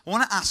I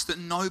want to ask that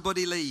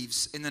nobody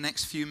leaves in the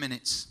next few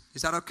minutes.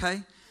 Is that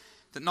okay?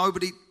 That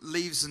nobody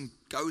leaves and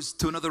goes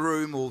to another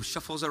room or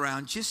shuffles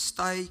around. Just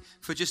stay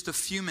for just a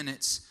few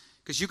minutes,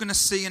 because you're going to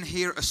see and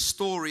hear a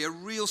story, a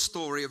real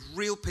story of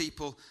real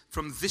people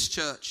from this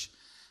church.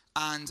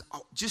 And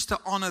just to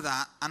honour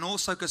that, and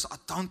also because I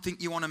don't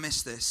think you want to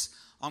miss this,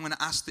 I'm going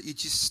to ask that you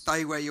just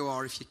stay where you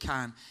are if you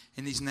can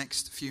in these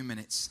next few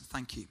minutes.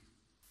 Thank you.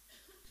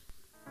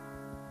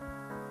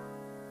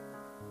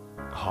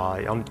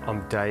 Hi,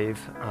 I'm Dave.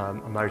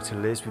 I'm married to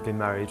Liz. We've been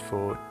married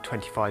for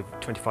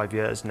 25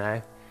 years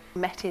now.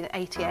 Met in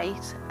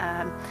 '88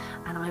 and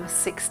I was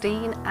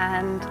 16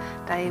 and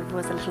Dave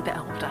was a little bit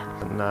older.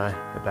 And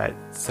about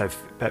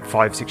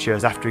 5-6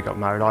 years after we got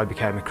married, I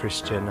became a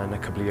Christian, and a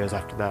couple of years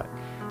after that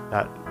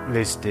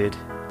Liz did.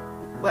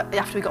 Well,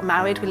 after we got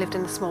married, we lived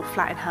in a small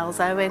flat in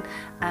Halesowen,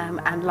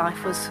 and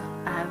life was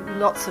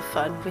lots of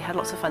fun. We had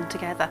lots of fun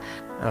together.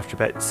 And after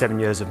about 7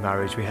 years of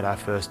marriage, we had our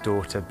first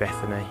daughter,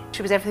 Bethany.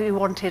 She was everything we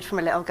wanted from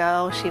a little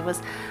girl. She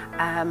was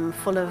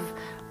full of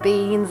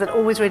beans and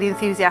always really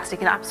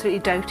enthusiastic and absolutely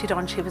doted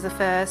on. She was the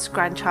first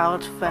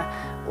grandchild for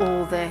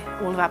both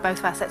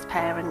of our sets'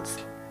 parents.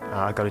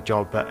 I got a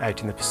job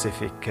out in the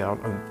Pacific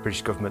on the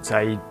British government's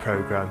aid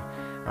programme,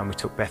 and we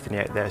took Bethany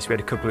out there. So we had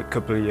a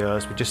couple of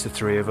years with just the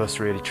three of us,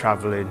 really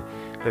travelling,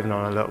 living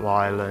on a little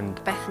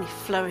island. Bethany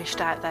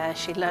flourished out there.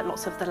 She learnt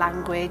lots of the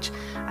language,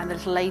 and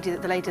the lady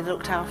that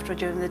looked after her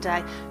during the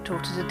day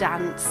taught her to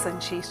dance,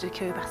 and she used to do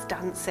Kiribati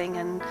dancing.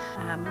 And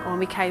when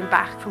we came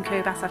back from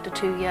Kiribati after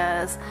 2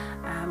 years,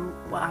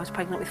 I was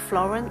pregnant with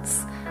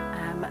Florence,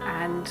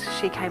 and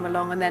she came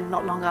along, and then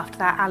not long after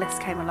that Alice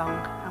came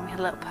along, and we had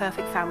a little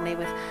perfect family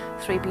with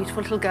 3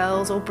 beautiful little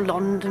girls, all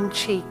blonde and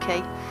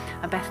cheeky.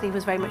 And Bethany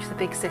was very much the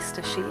big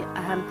sister. She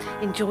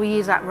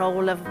enjoyed that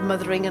role of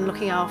mothering and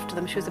looking after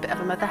them. She was a bit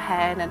of a mother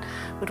hen and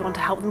would want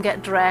to help them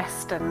get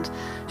dressed and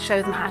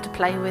show them how to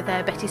play with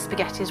their Betty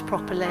Spaghettis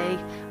properly,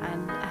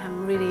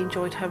 and really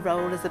enjoyed her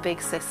role as the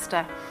big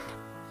sister.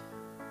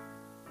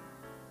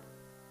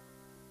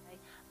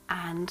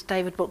 And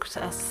David booked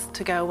us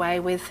to go away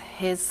with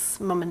his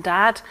mum and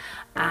dad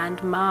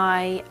and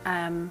my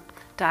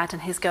dad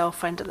and his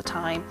girlfriend at the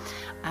time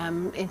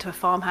into a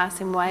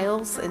farmhouse in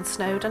Wales, in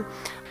Snowdon.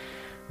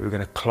 We were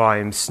going to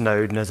climb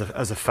Snowdon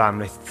as a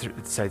family,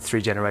 say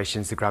 3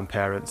 generations, the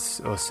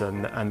grandparents, us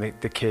and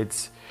the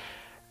kids.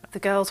 The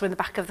girls were in the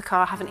back of the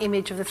car. I have an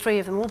image of the 3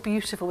 of them, all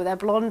beautiful with their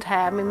blonde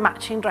hair and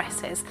matching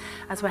dresses,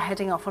 as we're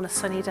heading off on a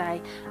sunny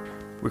day.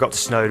 We got to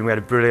Snowdon. We had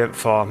a brilliant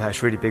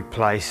farmhouse, really big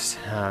place.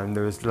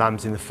 There was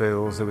lambs in the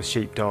fields, there was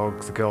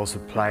sheepdogs, the girls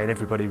were playing,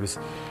 everybody was...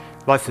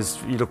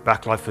 you look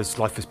back, life was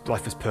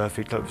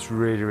perfect. It was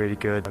really, really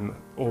good.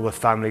 All the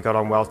family got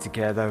on well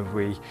together.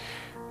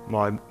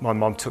 My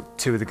mum took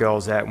 2 of the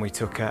girls out, and we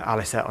took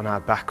Alice out on our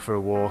back for a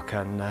walk,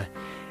 and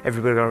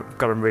everybody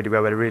got on really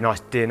well. We had a really nice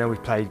dinner. We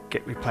played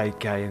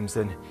games,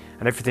 and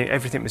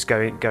everything was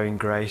going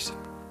great.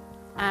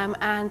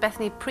 And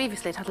Bethany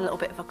previously had a little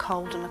bit of a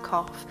cold and a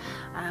cough,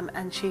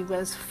 and she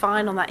was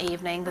fine on that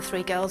evening. The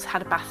 3 girls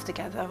had a bath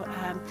together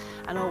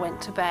and all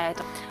went to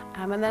bed.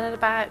 And then at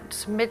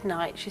about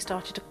midnight she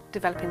started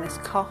developing this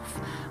cough,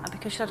 and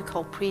because she had a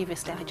cold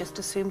previously, I just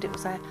assumed it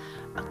was a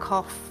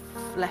cough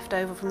left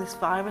over from this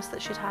virus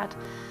that she'd had.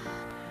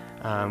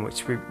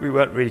 Which we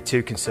weren't really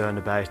too concerned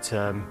about.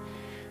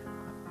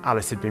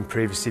 Alice had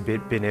previously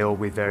been ill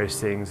with various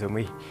things, and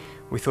we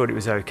thought it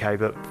was okay,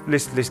 but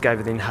Liz gave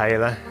her the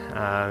inhaler.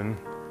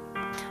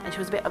 And she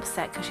was a bit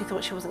upset because she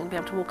thought she wasn't going to be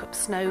able to walk up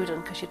Snowdon,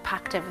 because she'd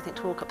packed everything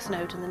to walk up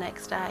Snowdon the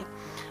next day.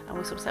 And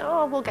we sort of said,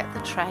 oh, we'll get the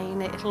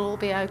train, it'll all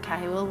be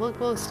okay,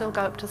 we'll still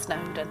go up to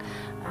Snowdon.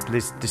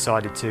 Liz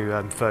decided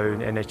to phone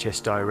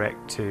NHS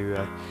Direct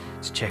to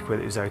check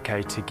whether it was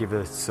okay to give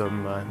her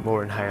some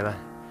more inhaler.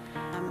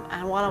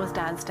 And while I was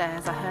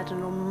downstairs, I heard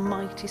an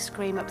almighty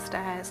scream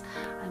upstairs.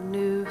 I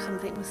knew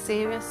something was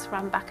serious,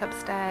 ran back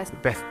upstairs.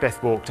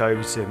 Beth walked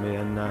over to me,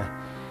 and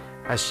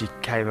as she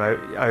came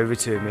over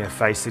to me, her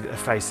face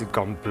had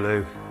gone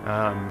blue.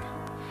 I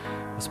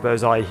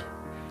suppose I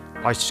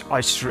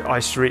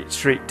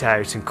shrieked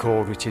out and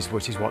called, which is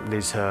what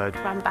Liz heard.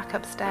 Ran back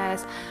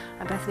upstairs,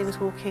 and Bethany was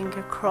walking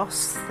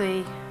across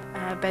the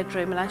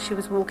bedroom, and as she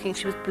was walking,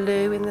 she was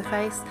blue in the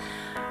face,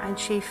 and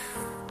she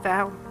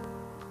fell.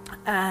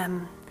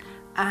 I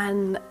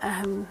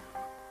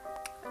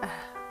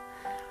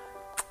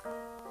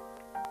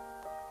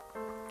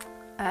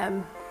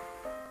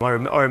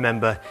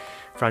remember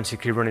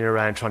frantically running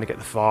around trying to get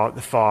the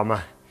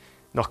farmer,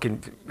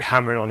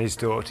 hammering on his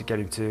door to get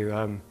him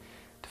to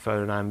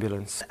phone an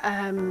ambulance.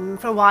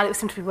 For a while it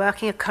seemed to be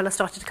working. Her colour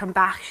started to come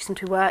back. It seemed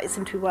to be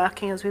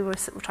working as we were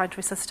trying to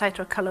resuscitate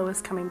her. Her colour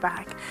was coming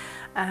back,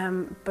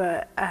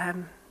 but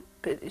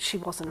she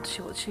wasn't.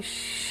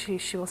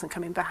 She wasn't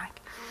coming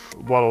back.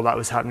 While all that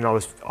was happening, I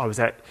was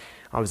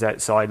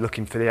outside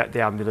looking for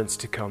the ambulance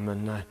to come,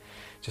 and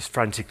just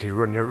frantically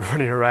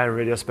running around,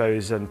 really, I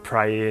suppose, and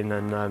praying.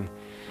 And I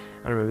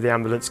remember the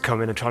ambulance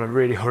coming and trying to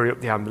really hurry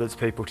up the ambulance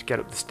people to get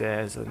up the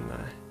stairs. And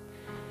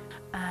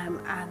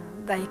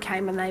they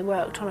came and they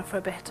worked on her for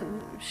a bit,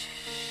 and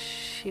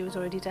she was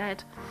already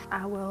dead.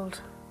 Our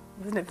world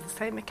was never the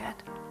same again.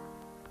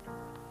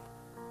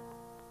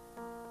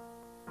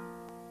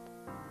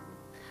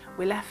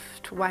 We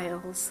left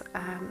Wales.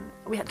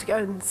 We had to go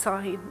and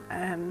sign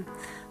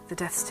the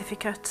death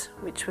certificate,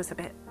 which was a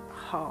bit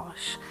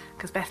harsh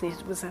because Bethany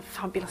was a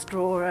fabulous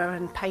drawer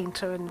and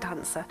painter and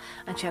dancer,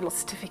 and she had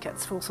lots of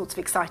certificates for all sorts of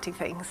exciting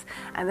things,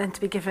 and then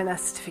to be given a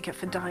certificate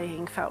for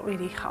dying felt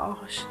really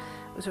harsh.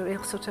 It was a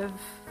real sort of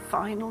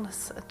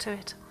finalness to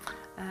it.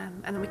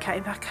 And then we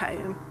came back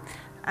home,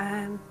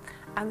 and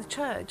the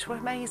church were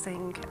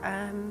amazing.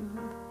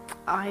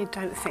 I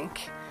don't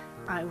think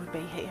I would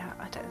be here.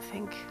 I don't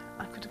think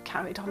I could have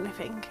carried on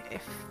living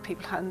if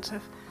people hadn't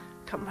have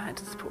come round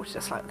and supported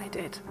us like they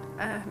did.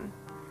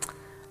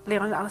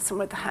 Leon and Alison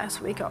were at the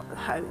house when we got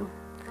home,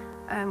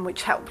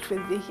 which helped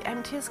with the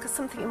emptiness, because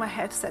something in my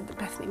head said that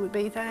Bethany would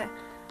be there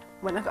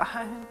when I got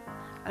home,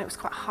 and it was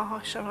quite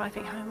harsh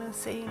arriving home and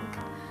seeing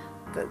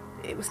that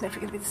it was never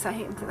going to be the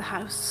same, that the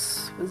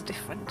house was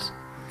different.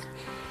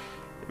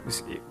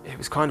 It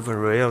was kind of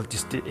unreal.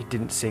 It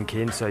didn't sink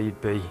in. So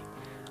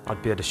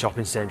I'd be at a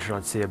shopping centre and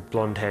I'd see a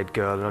blonde-haired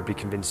girl, and I'd be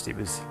convinced it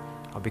was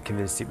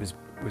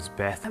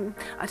Beth.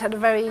 I'd had a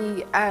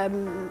very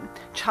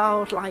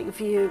childlike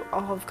view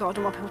of God,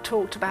 and when people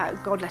talked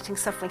about God letting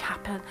suffering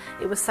happen,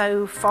 it was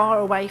so far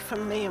away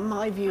from me and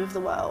my view of the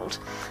world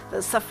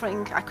that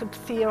suffering, I could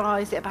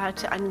theorise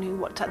about it. I knew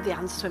what the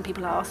answers when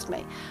people asked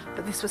me,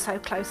 but this was so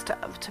close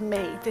to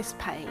me, this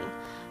pain,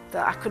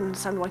 that I couldn't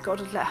understand why God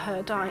would let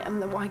her die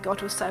and why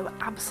God was so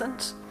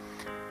absent.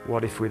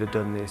 What if we'd have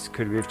done this?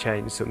 Could we have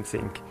changed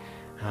something?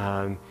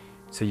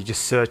 So you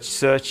just search.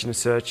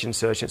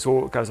 It's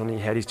all that goes on in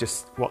your head is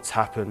just what's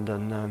happened,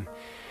 and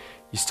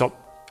you stop.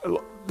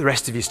 The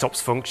rest of you stops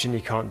functioning.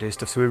 You can't do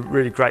stuff. So we're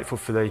really grateful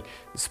for the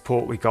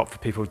support we got for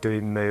people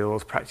doing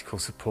meals, practical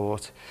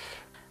support.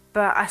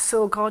 But I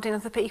saw God in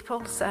other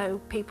people.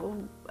 So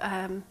people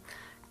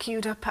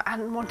queued up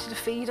and wanted to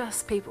feed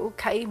us. People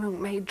came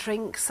and made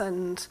drinks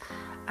and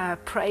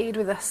prayed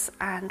with us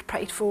and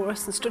prayed for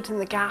us and stood in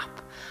the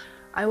gap.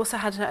 I also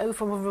had an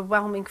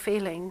overwhelming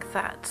feeling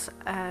that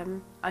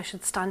I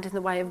should stand in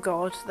the way of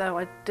God. Though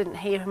I didn't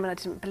hear him and I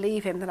didn't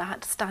believe him, then I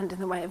had to stand in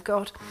the way of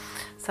God.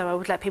 So I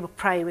would let people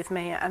pray with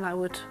me, and I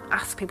would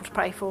ask people to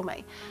pray for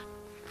me.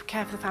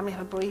 Care for the Family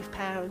have a bereaved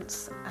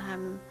parents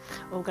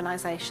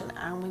organisation,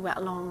 and we went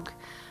along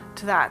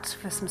to that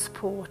for some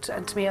support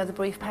and to meet other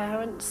bereaved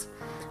parents.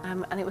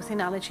 And it was the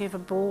analogy of a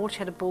ball. She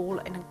had a ball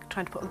and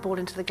trying to put the ball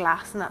into the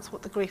glass, and that's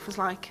what the grief was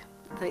like.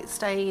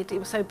 It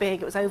was so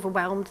big, it was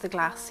overwhelmed, the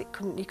glass, you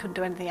couldn't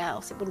do anything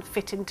else, it wouldn't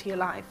fit into your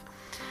life.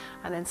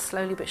 And then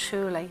slowly but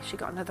surely she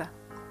got another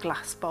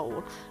glass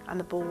bowl, and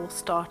the ball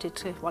started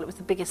to, it was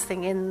the biggest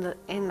thing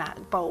in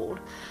that bowl,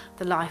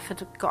 the life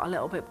had got a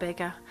little bit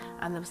bigger,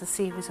 and there was a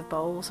series of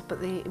bowls, but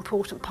the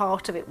important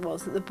part of it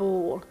was that the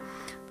ball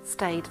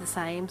stayed the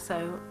same.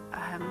 So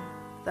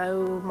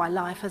though my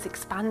life has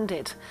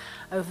expanded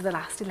over the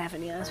last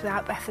 11 years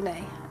without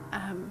Bethany,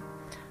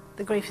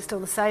 the grief is still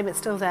the same, it's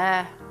still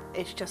there.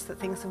 It's just that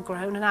things have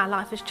grown and our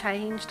life has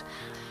changed.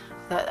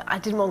 That I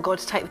didn't want God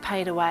to take the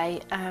pain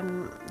away.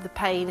 The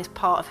pain is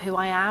part of who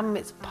I am.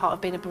 It's part of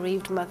being a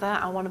bereaved mother.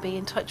 I want to be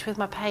in touch with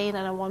my pain,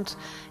 and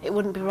it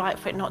wouldn't be right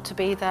for it not to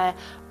be there.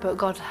 But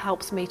God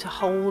helps me to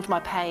hold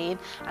my pain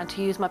and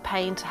to use my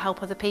pain to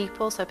help other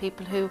people. So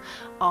people who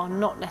are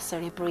not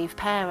necessarily a bereaved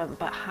parent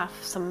but have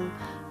some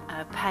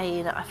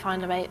pain, I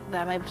find that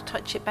I'm able to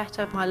touch it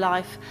better. My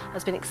life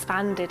has been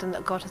expanded, and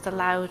that God has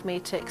allowed me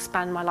to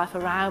expand my life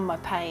around my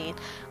pain.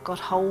 God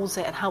holds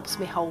it and helps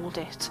me hold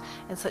it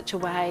in such a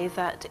way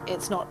that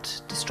it's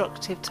not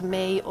destructive to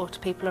me or to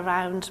people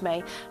around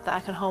me, that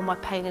I can hold my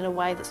pain in a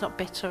way that's not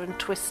bitter and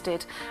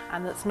twisted,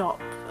 and that's not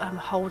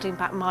holding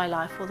back my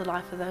life or the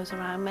life of those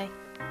around me.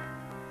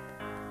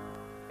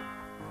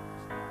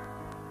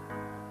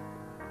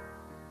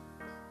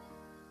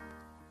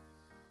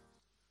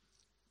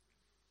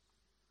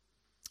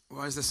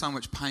 Why is there so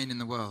much pain in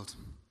the world?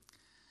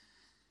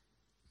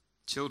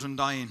 Children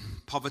dying,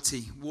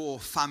 poverty, war,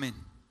 famine,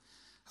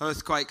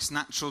 earthquakes,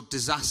 natural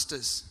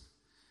disasters,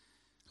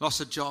 loss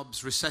of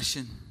jobs,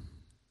 recession,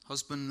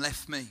 husband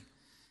left me,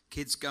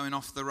 kids going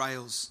off the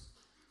rails.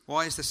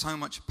 Why is there so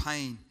much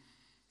pain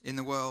in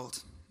the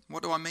world?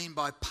 What do I mean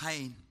by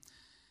pain?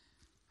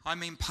 I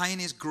mean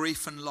pain is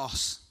grief and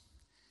loss.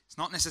 It's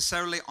not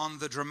necessarily on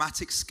the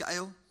dramatic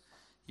scale.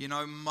 You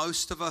know,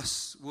 most of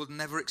us will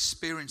never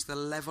experience the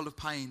level of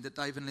pain that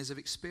Dave and Liz have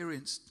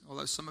experienced,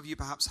 although some of you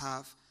perhaps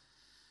have.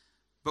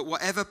 But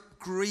whatever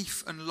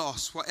grief and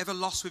loss, whatever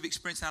loss we've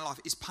experienced in our life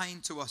is pain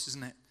to us,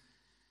 isn't it?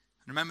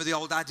 And remember the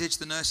old adage,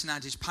 the nursing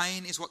adage,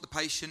 pain is what the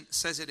patient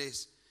says it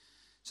is.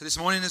 So this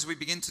morning as we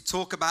begin to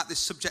talk about this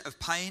subject of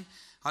pain,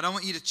 I don't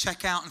want you to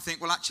check out and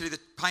think, well, actually the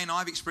pain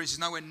I've experienced is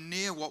nowhere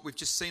near what we've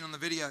just seen on the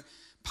video.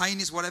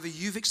 Pain is whatever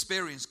you've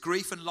experienced,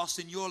 grief and loss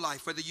in your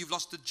life, whether you've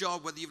lost a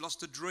job, whether you've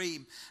lost a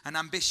dream, an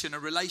ambition, a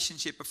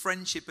relationship, a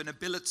friendship, an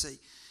ability,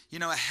 you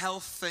know, a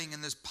health thing,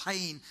 and there's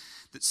pain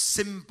that's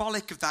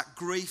symbolic of that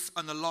grief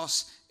and the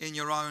loss in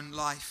your own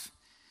life.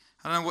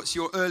 I don't know what's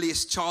your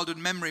earliest childhood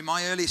memory.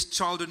 My earliest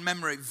childhood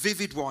memory,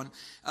 vivid one,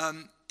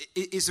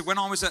 is when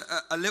I was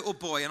a little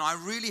boy, and I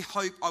really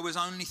hope I was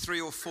only 3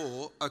 or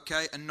 4,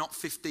 okay, and not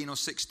 15 or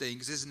 16,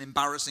 because this is an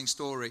embarrassing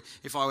story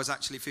if I was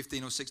actually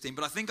 15 or 16.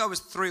 But I think I was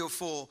 3 or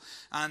 4,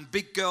 and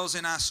big girls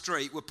in our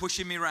street were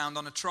pushing me around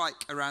on a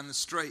trike around the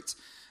street.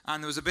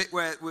 And there was a bit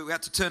where we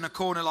had to turn a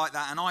corner like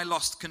that, and I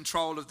lost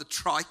control of the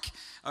trike,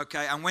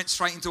 okay, and went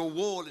straight into a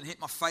wall and hit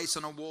my face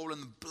on a wall,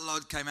 and the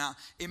blood came out.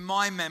 In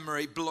my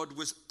memory, blood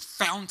was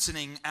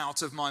fountaining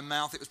out of my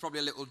mouth. It was probably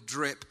a little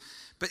drip.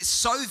 But it's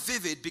so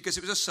vivid because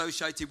it was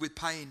associated with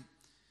pain.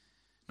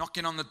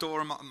 Knocking on the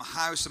door of my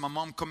house and my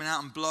mom coming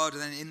out in blood,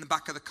 and then in the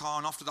back of the car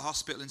and off to the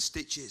hospital in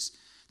stitches.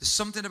 There's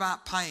something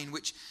about pain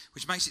which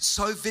makes it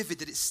so vivid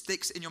that it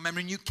sticks in your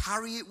memory, and you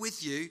carry it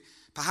with you,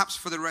 perhaps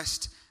for the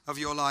rest of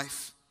your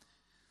life.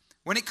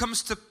 When it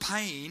comes to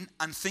pain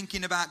and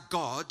thinking about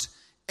God,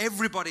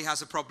 everybody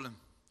has a problem.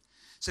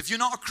 So if you're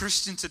not a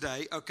Christian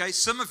today, okay,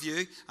 some of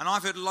you, and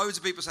I've heard loads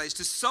of people say this,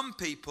 to some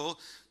people,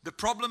 the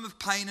problem of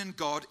pain and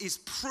God is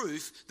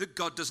proof that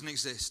God doesn't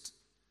exist.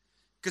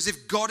 Because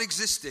if God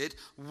existed,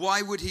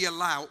 why would he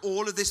allow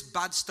all of this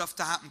bad stuff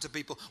to happen to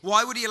people?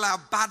 Why would he allow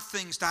bad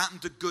things to happen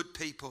to good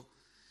people?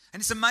 And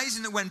it's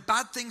amazing that when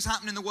bad things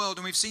happen in the world,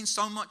 and we've seen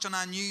so much on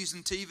our news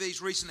and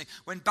TVs recently,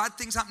 when bad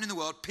things happen in the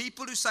world,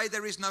 people who say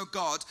there is no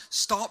God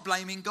start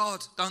blaming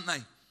God, don't they?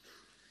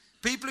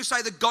 People who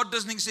say that God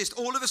doesn't exist,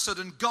 all of a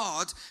sudden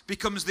God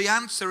becomes the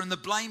answer and the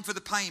blame for the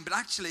pain. But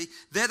actually,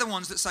 they're the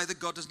ones that say that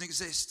God doesn't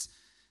exist.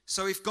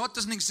 So if God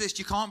doesn't exist,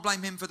 you can't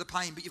blame him for the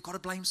pain, but you've got to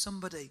blame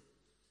somebody.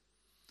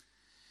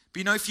 But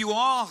you know, if you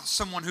are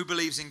someone who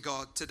believes in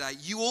God today,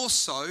 you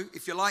also,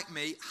 if you're like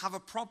me, have a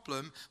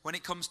problem when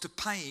it comes to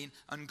pain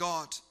and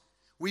God.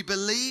 We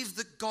believe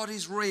that God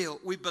is real.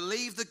 We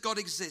believe that God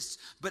exists.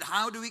 But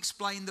how do we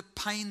explain the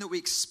pain that we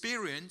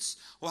experience,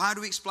 or how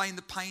do we explain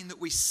the pain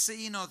that we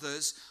see in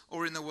others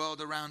or in the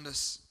world around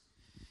us?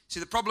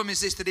 See, the problem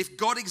is this, that if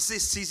God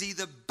exists, he's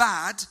either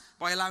bad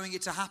by allowing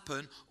it to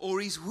happen, or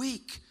he's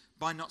weak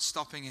by not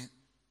stopping it.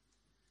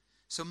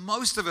 So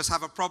most of us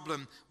have a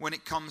problem when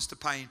it comes to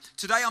pain.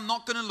 Today I'm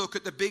not going to look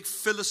at the big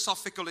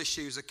philosophical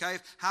issues, okay?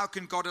 How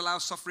can God allow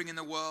suffering in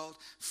the world?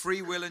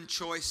 Free will and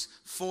choice,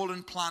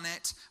 fallen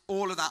planet,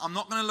 all of that. I'm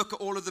not going to look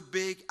at all of the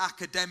big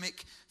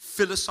academic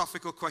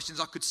philosophical questions.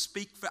 I could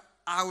speak for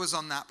hours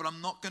on that, but I'm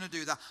not going to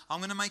do that. I'm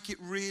going to make it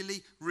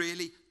really,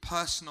 really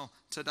personal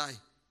today.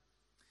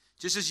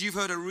 Just as you've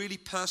heard a really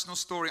personal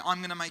story, I'm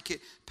going to make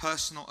it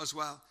personal as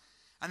well.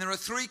 And there are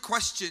 3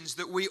 questions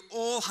that we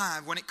all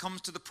have when it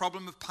comes to the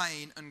problem of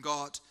pain and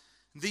God.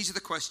 And these are the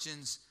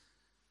questions.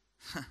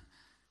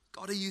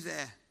 God, are you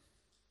there?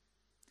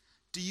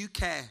 Do you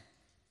care?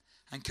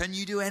 And can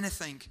you do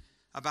anything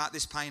about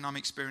this pain I'm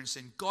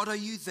experiencing? God, are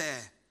you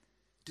there?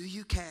 Do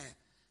you care?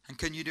 And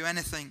can you do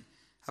anything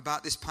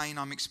about this pain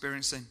I'm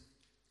experiencing?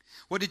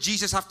 What did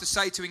Jesus have to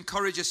say to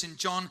encourage us in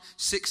John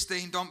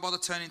 16? Don't bother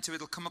turning to it.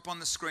 It'll come up on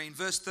the screen.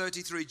 Verse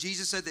 33,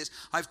 Jesus said this,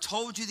 I've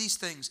told you these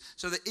things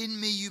so that in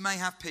me you may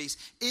have peace.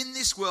 In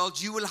this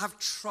world you will have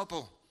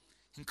trouble,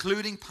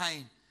 including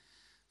pain.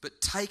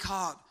 But take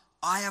heart,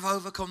 I have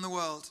overcome the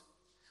world.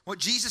 What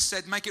Jesus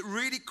said, make it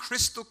really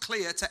crystal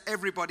clear to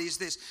everybody, is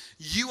this.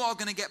 You are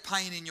going to get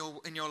pain in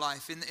your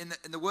life. In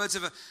the words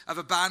of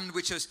a band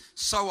which is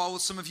so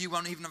old, some of you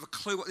won't even have a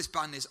clue what this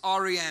band is.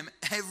 REM,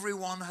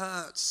 everyone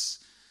hurts.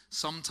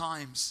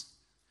 Sometimes.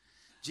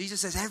 Jesus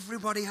says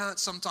everybody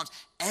hurts sometimes.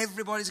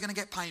 Everybody's going to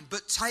get pain.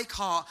 But take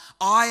heart,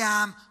 I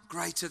am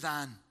greater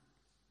than.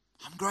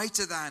 I'm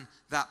greater than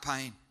that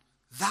pain.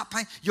 That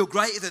pain. You're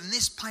greater than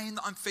this pain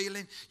that I'm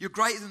feeling. You're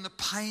greater than the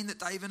pain that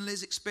Dave and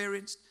Liz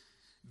experienced.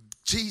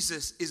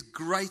 Jesus is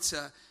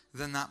greater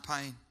than that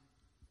pain.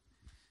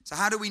 So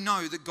how do we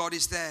know that God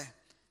is there?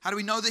 How do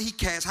we know that he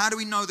cares? How do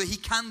we know that he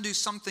can do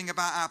something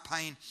about our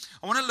pain?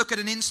 I want to look at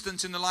an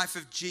instance in the life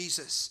of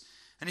Jesus.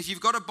 And if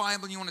you've got a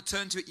Bible and you want to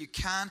turn to it, you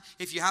can.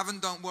 If you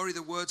haven't, don't worry.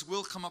 The words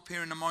will come up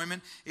here in a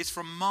moment. It's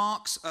from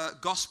Mark's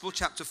Gospel,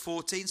 chapter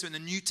 14. So in the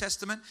New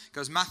Testament, it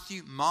goes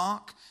Matthew,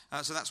 Mark.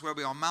 So that's where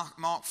we are,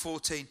 Mark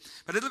 14.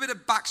 But a little bit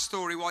of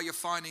backstory while you're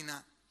finding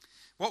that.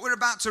 What we're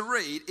about to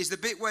read is the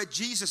bit where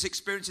Jesus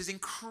experiences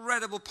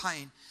incredible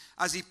pain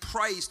as he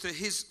prays to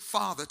his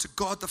Father, to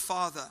God the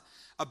Father,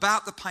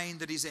 about the pain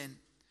that he's in.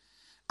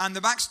 And the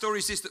backstory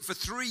is this, that for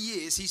 3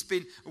 years he's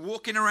been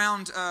walking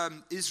around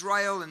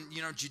Israel and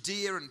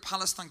Judea and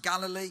Palestine,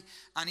 Galilee,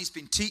 and he's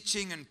been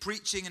teaching and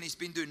preaching, and he's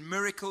been doing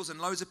miracles, and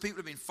loads of people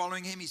have been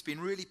following him. He's been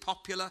really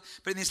popular.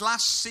 But in this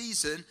last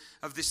season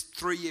of this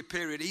 3-year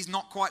period, he's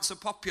not quite so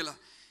popular.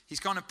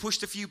 He's kind of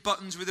pushed a few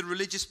buttons with the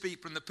religious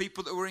people and the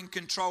people that were in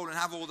control and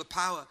have all the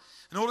power.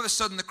 And all of a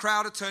sudden the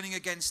crowd are turning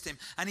against him,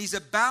 and he's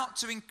about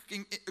to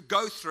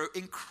go through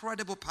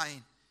incredible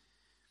pain.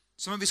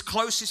 Some of his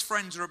closest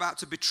friends are about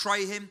to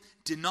betray him,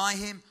 deny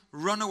him,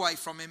 run away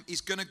from him. He's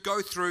going to go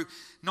through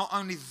not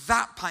only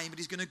that pain, but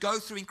he's going to go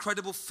through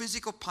incredible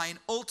physical pain.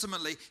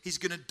 Ultimately, he's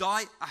going to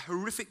die a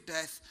horrific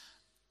death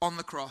on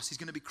the cross. He's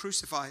going to be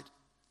crucified.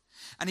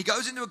 And he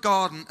goes into a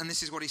garden, and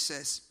this is what he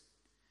says.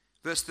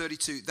 Verse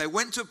 32, they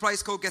went to a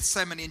place called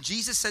Gethsemane, and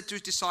Jesus said to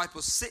his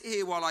disciples, sit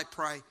here while I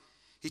pray.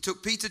 He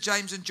took Peter,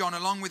 James, and John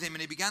along with him,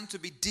 and he began to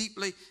be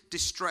deeply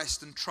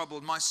distressed and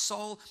troubled. My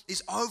soul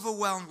is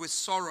overwhelmed with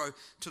sorrow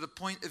to the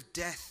point of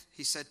death,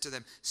 he said to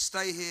them.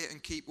 Stay here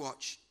and keep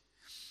watch.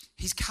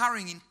 He's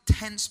carrying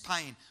intense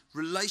pain,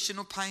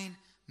 relational pain,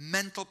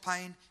 mental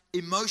pain,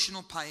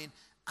 emotional pain,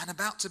 and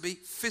about to be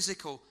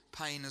physical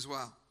pain as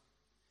well.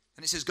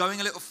 And it says,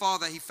 going a little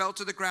farther, he fell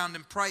to the ground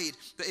and prayed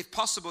that if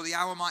possible, the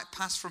hour might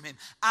pass from him.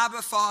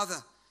 Abba, Father.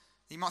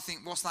 You might think,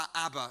 what's that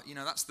ABBA? You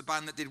know, that's the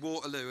band that did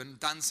Waterloo and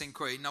Dancing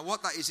Queen. Now,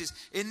 what that is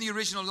in the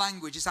original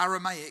language, it's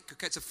Aramaic.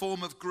 Okay, it's a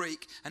form of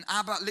Greek. And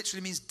Abba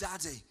literally means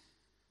daddy.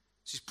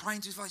 She's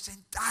praying to his voice, saying,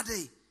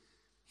 Daddy.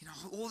 You know,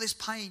 all this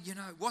pain, you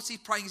know. What's he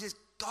praying? He says,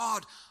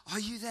 God, are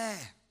you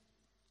there?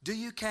 Do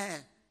you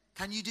care?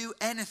 Can you do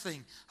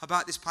anything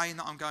about this pain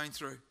that I'm going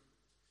through?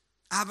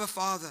 Abba,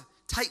 Father,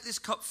 take this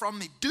cup from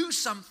me. Do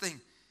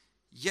something.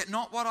 Yet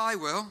not what I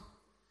will,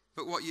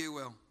 but what you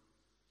will.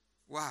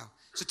 Wow.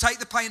 So take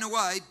the pain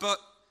away, but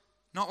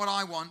not what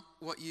I want,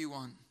 what you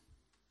want.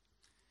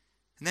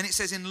 And then it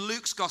says in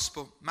Luke's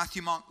gospel,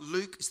 Matthew, Mark,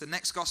 Luke is the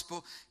next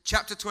gospel,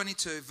 chapter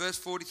 22, verse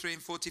 43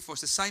 and 44.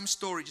 It's the same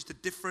story, just a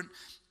different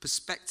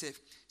perspective.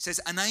 It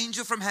says, an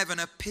angel from heaven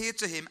appeared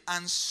to him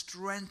and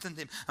strengthened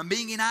him. And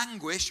being in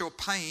anguish or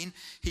pain,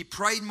 he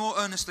prayed more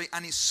earnestly,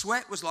 and his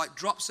sweat was like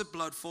drops of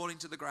blood falling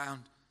to the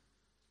ground.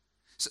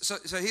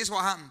 So here's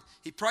what happened.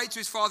 He prayed to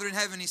his Father in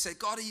heaven. He said,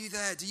 God, are you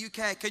there? Do you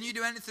care? Can you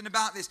do anything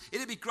about this?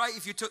 It'd be great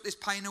if you took this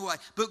pain away.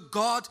 But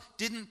God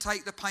didn't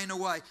take the pain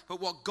away. But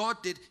what God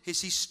did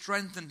is he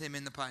strengthened him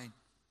in the pain.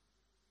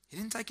 He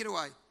didn't take it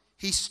away.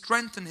 He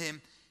strengthened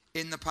him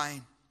in the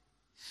pain.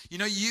 You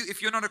know,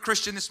 if you're not a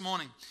Christian this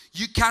morning,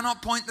 you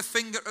cannot point the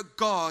finger at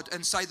God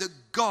and say that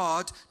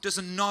God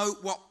doesn't know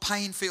what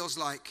pain feels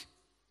like,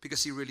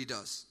 because he really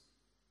does.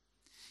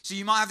 So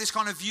you might have this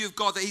kind of view of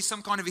God that he's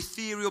some kind of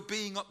ethereal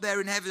being up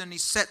there in heaven, and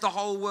he's set the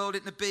whole world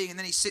into being, and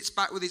then he sits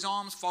back with his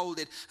arms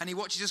folded and he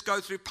watches us go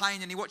through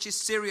pain, and he watches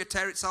Syria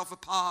tear itself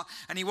apart,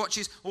 and he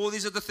watches all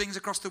these other things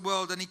across the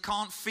world, and he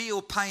can't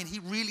feel pain. He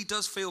really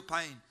does feel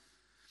pain.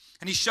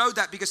 And he showed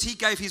that because he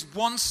gave his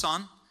one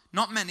son,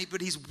 not many,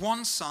 but his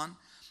one son,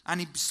 and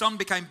his son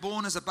became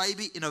born as a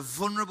baby in a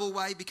vulnerable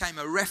way, became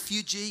a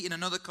refugee in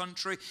another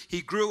country.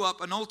 He grew up,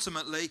 and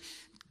ultimately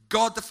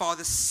God the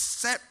Father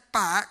set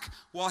back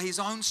while his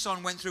own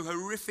son went through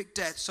horrific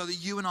death so that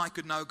you and I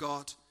could know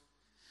God.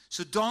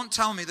 So don't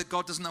tell me that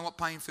God doesn't know what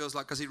pain feels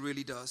like, because he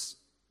really does.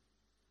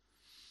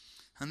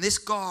 And this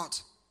God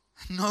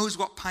knows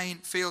what pain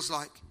feels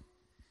like.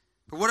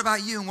 But what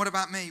about you and what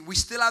about me? We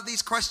still have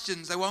these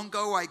questions. They won't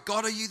go away.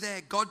 God, are you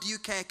there? God, do you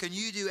care? Can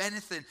you do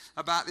anything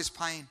about this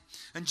pain?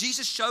 And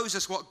Jesus shows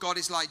us what God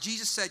is like.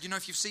 Jesus said, you know,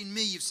 if you've seen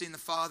me, you've seen the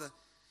Father.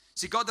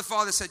 See, God the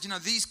Father said, you know,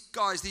 these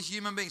guys, these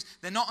human beings,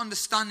 they're not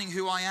understanding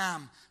who I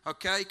am,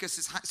 okay? Because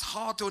it's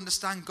hard to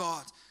understand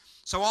God.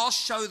 So I'll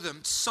show them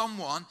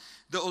someone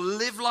that will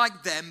live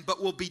like them,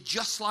 but will be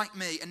just like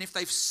me. And if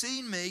they've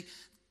seen me,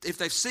 if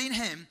they've seen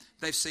him,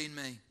 they've seen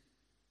me.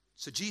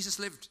 So Jesus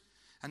lived.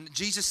 And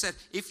Jesus said,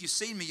 if you've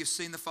seen me, you've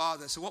seen the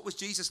Father. So what was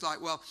Jesus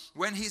like? Well,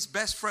 when his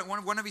best friend,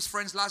 one of his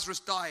friends, Lazarus,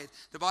 died,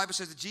 the Bible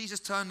says that Jesus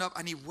turned up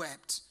and he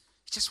wept.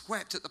 He just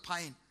wept at the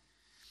pain.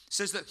 It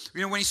says that,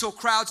 you know, when he saw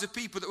crowds of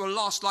people that were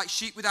lost like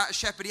sheep without a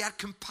shepherd, he had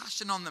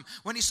compassion on them.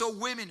 When he saw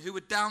women who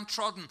were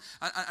downtrodden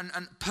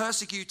and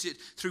persecuted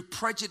through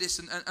prejudice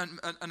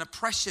and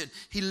oppression,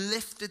 he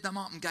lifted them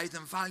up and gave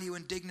them value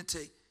and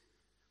dignity.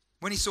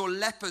 When he saw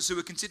lepers who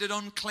were considered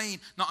unclean,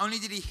 not only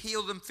did he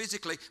heal them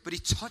physically, but he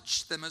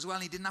touched them as well.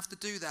 He didn't have to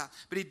do that.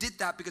 But he did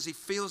that because he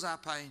feels our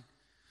pain.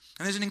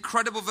 And there's an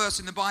incredible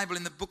verse in the Bible,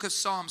 in the book of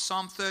Psalms,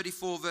 Psalm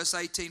 34, verse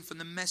 18 from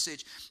the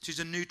Message, which is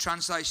a new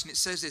translation. It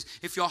says this: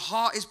 if your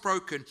heart is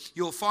broken,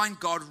 you'll find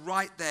God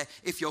right there.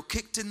 If you're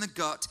kicked in the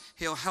gut,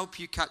 he'll help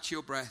you catch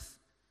your breath.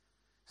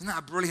 Isn't that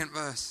a brilliant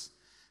verse?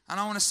 And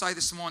I want to say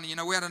this morning, you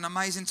know, we had an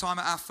amazing time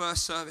at our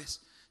first service.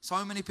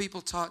 So many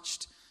people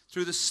touched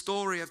through the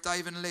story of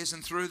Dave and Liz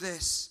and through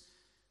this.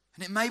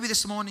 And it may be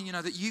this morning, you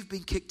know, that you've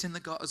been kicked in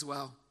the gut as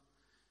well.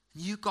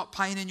 And you've got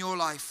pain in your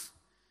life.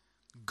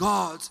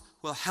 God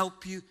will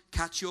help you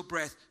catch your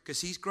breath,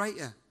 because he's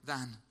greater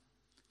than.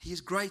 He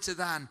is greater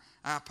than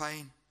our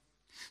pain.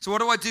 So what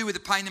do I do with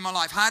the pain in my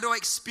life? How do I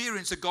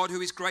experience a God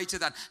who is greater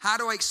than? How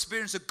do I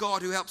experience a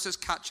God who helps us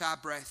catch our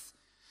breath?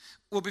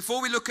 Well,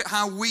 before we look at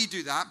how we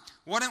do that,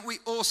 why don't we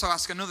also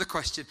ask another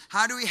question?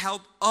 How do we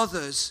help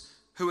others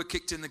who are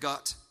kicked in the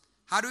gut?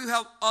 How do we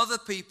help other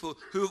people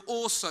who are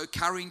also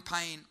carrying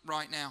pain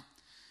right now?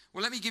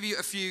 Well, let me give you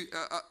a few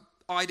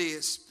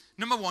ideas.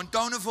 Number one,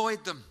 don't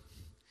avoid them.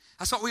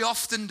 That's what we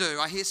often do.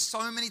 I hear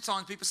so many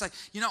times people say,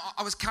 you know,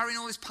 I was carrying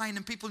all this pain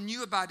and people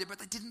knew about it, but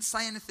they didn't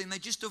say anything. They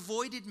just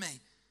avoided me.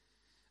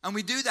 And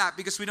we do that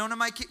because we don't want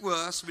to make it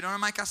worse. We don't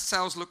want to make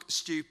ourselves look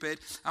stupid.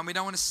 And we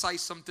don't want to say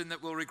something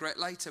that we'll regret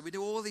later. We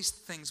do all these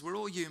things. We're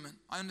all human.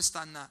 I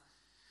understand that.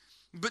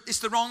 But it's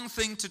the wrong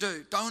thing to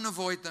do. Don't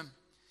avoid them.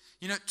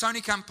 You know, Tony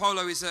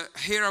Campolo is a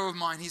hero of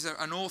mine. He's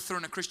an author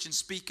and a Christian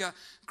speaker,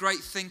 great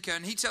thinker.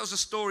 And he tells a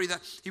story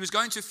that he was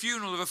going to a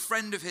funeral of a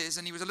friend of his,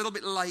 and he was a little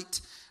bit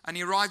late. And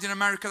he arrived in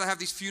America. They have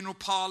these funeral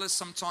parlors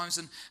sometimes.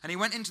 And he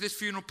went into this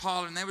funeral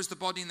parlor, and there was the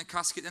body in the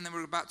casket. Then they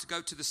were about to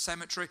go to the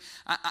cemetery.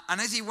 And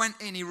as he went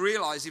in, he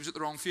realized he was at the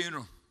wrong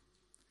funeral.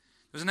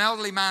 There was an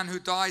elderly man who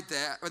died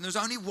there, and there was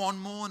only one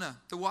mourner,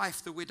 the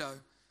wife, the widow.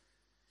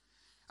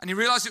 And he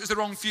realized it was the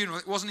wrong funeral.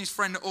 It wasn't his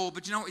friend at all.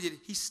 But you know what he did?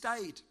 He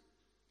stayed.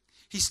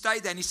 He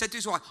stayed there, and he said to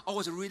his wife, I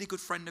was a really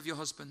good friend of your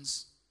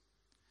husband's.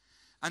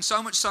 And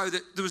so much so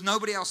that there was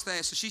nobody else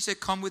there. So she said,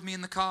 come with me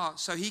in the car.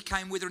 So he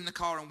came with her in the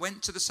car and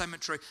went to the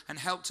cemetery and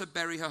helped her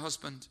bury her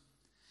husband.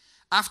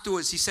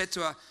 Afterwards, he said to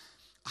her,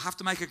 I have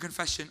to make a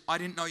confession. I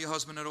didn't know your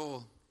husband at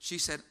all. She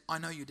said, I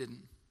know you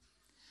didn't.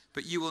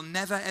 But you will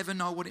never, ever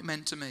know what it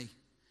meant to me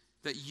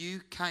that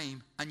you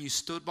came and you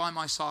stood by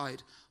my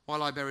side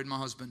while I buried my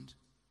husband.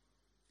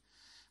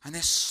 And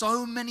there's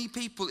so many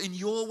people in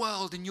your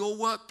world, in your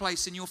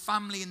workplace, in your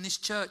family, in this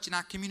church, in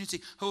our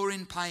community who are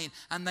in pain.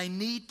 And they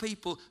need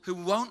people who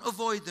won't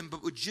avoid them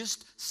but would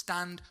just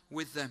stand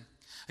with them.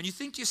 And you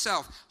think to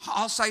yourself,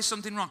 I'll say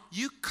something wrong.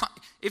 You can't,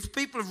 if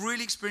people have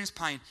really experienced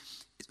pain,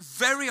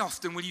 very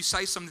often will you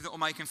say something that will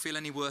make them feel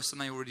any worse than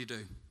they already do.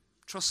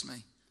 Trust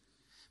me.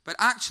 But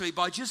actually,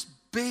 by just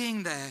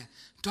being there,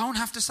 don't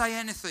have to say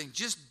anything.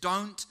 Just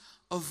don't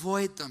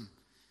avoid them.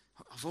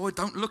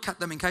 Don't look at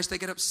them in case they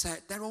get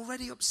upset. They're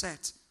already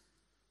upset.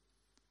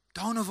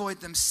 Don't avoid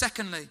them.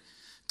 Secondly,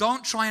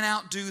 don't try and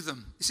outdo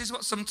them. This is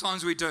what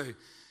sometimes we do.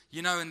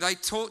 You know, and they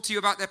talk to you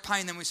about their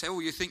pain, then we say, oh,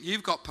 you think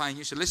you've got pain?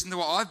 You should listen to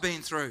what I've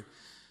been through.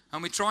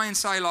 And we try and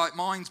say, like,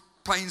 mine's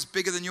pain's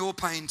bigger than your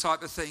pain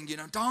type of thing. You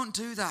know, don't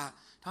do that.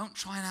 Don't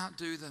try and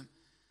outdo them.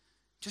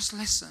 Just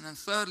listen. And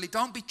thirdly,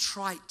 don't be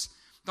trite.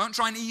 Don't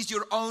try and ease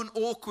your own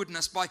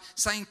awkwardness by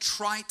saying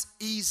trite,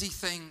 easy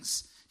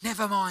things.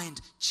 Never mind,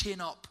 chin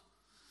up.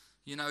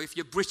 You know, if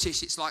you're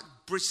British, it's like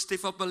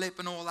stiff upper lip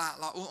and all that.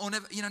 Like, or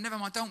never, you know, never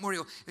mind, don't worry.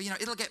 Or, you know,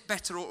 it'll get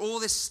better, or all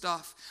this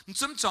stuff. And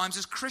sometimes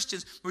as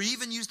Christians, we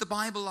even use the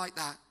Bible like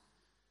that.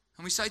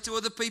 And we say to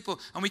other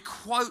people, and we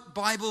quote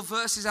Bible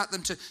verses at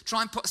them to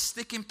try and put a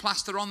sticking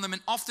plaster on them.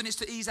 And often it's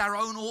to ease our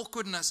own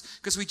awkwardness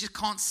because we just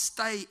can't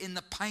stay in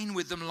the pain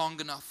with them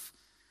long enough.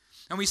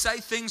 And we say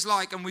things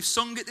like, and we've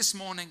sung it this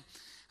morning,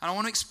 and I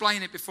want to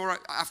explain it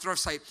after I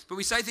say it. But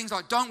we say things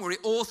like, don't worry,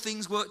 all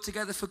things work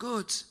together for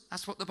good.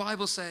 That's what the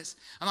Bible says.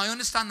 And I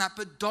understand that,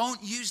 but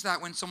don't use that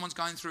when someone's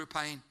going through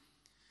pain.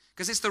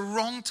 Because it's the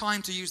wrong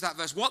time to use that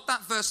verse. What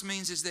that verse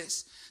means is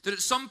this, that at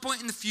some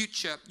point in the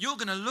future, you're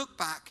going to look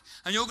back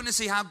and you're going to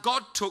see how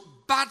God took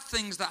bad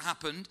things that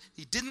happened,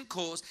 He didn't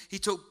cause, He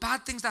took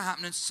bad things that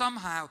happened, and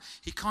somehow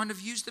He kind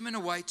of used them in a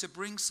way to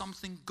bring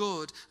something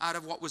good out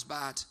of what was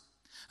bad.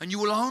 And you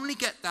will only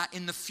get that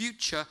in the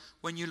future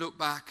when you look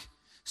back.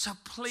 So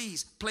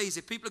please,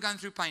 if people are going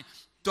through pain,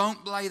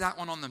 don't lay that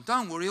one on them.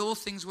 Don't worry, all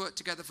things work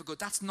together for good.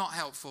 That's not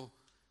helpful.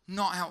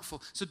 Not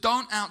helpful. So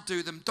don't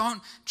outdo them.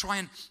 Don't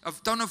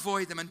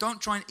avoid them, and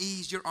don't try and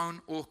ease your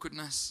own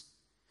awkwardness.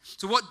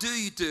 So what do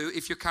you do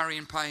if you're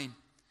carrying pain?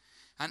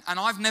 And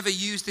I've never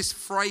used this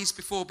phrase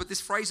before, but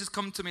this phrase has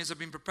come to me as I've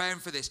been preparing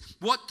for this.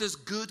 What does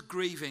good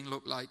grieving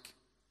look like?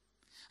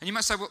 And you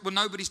might say, well,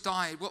 nobody's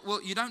died.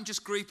 Well, you don't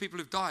just grieve people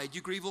who've died.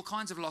 You grieve all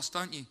kinds of loss,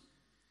 don't you?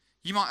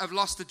 You might have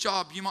lost a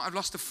job. You might have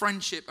lost a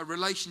friendship, a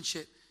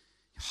relationship.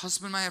 Your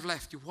husband may have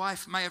left. Your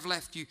wife may have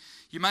left you.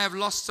 You may have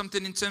lost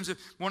something in terms of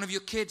one of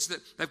your kids, that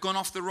they've gone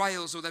off the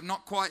rails, or they've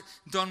not quite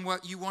done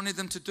what you wanted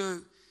them to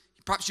do.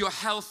 Perhaps your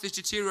health is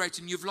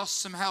deteriorating. You've lost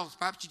some health.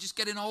 Perhaps you're just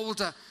getting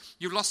older.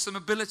 You've lost some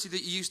ability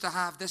that you used to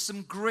have. There's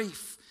some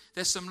grief.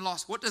 There's some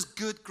loss. What does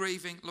good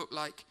grieving look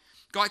like?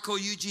 A guy called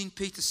Eugene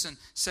Peterson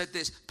said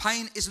this: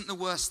 pain isn't the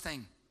worst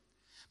thing.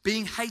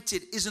 Being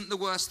hated isn't the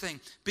worst thing.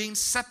 Being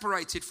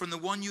separated from the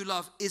one you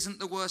love isn't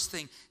the worst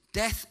thing.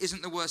 Death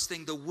isn't the worst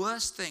thing. The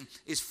worst thing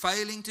is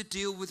failing to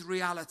deal with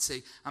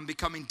reality and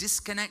becoming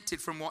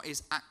disconnected from what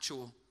is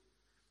actual.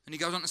 And he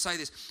goes on to say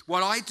this: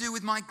 what I do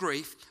with my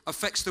grief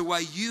affects the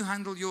way you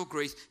handle your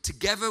grief.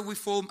 Together we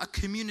form a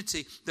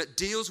community that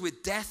deals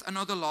with death and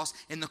other loss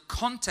in the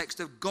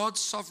context of God's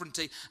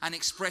sovereignty and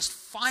expressed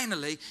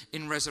finally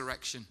in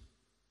resurrection.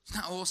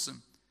 Isn't that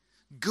awesome?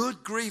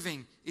 Good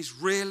grieving is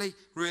really,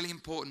 really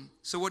important.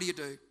 So what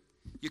do?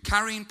 You're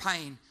carrying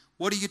pain.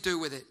 What do you do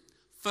with it?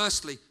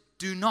 Firstly,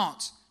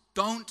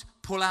 don't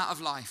pull out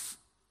of life.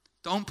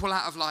 Don't pull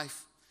out of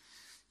life.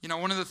 You know,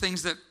 one of the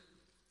things that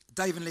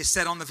Dave and Liz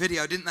said on the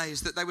video, didn't they,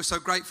 is that they were so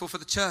grateful for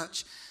the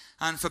church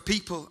and for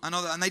people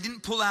and they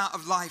didn't pull out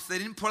of life. They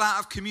didn't pull out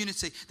of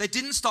community. They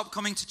didn't stop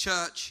coming to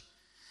church.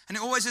 And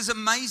it always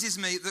amazes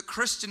me that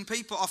Christian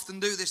people often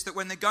do this, that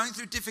when they're going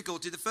through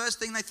difficulty, the first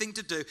thing they think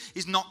to do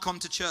is not come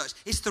to church.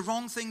 It's the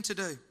wrong thing to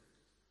do.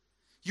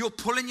 You're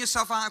pulling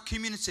yourself out of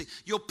community.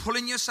 You're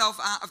pulling yourself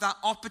out of that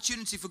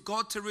opportunity for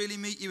God to really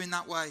meet you in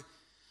that way.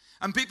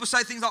 And people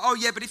say things like, oh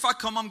yeah, but if I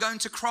come, I'm going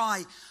to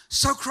cry.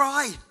 So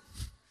cry.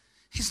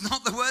 It's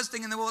not the worst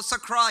thing in the world. So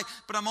cry.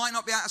 But I might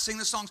not be able to sing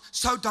the songs.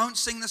 So don't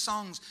sing the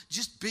songs.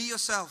 Just be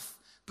yourself.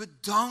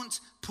 but don't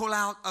pull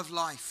out of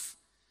life.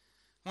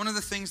 One of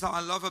the things that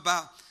I love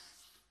about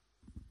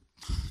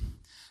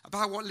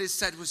what Liz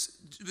said was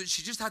that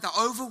she just had that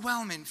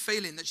overwhelming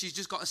feeling that she's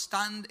just got to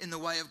stand in the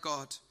way of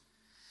God.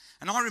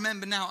 And I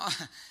remember now,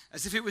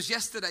 as if it was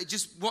yesterday,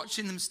 just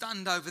watching them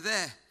stand over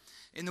there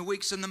in the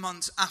weeks and the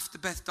months after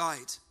Beth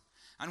died.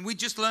 And we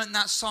just learned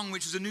that song,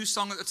 which was a new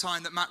song at the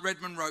time that Matt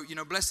Redman wrote,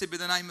 blessed be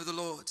the name of the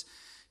Lord.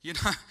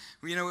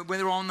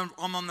 Whether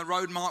I'm on the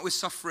road marked with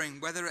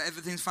suffering, whether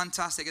everything's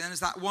fantastic. And then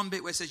there's that one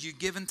bit where it says, you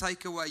give and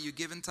take away, you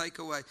give and take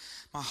away.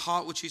 My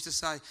heart will choose to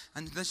say.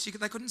 And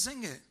they couldn't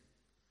sing it.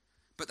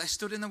 But they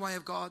stood in the way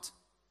of God.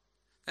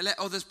 They let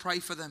others pray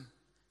for them.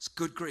 It's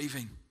good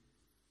grieving.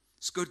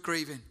 It's good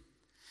grieving.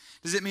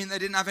 Does it mean they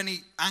didn't have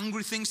any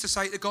angry things to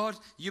say to God?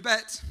 You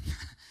bet.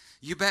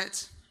 You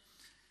bet.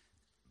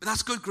 But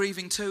that's good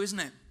grieving too, isn't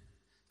it?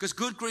 Because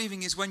good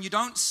grieving is when you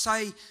don't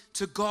say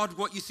to God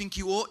what you think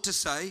you ought to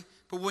say,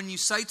 but when you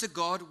say to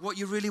God what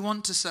you really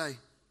want to say.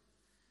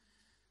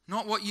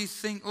 Not what you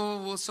think,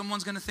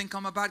 someone's going to think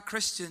I'm a bad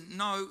Christian.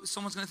 No,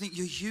 someone's going to think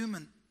you're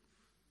human.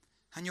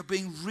 And you're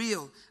being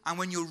real. And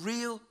when you're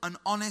real and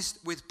honest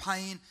with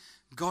pain,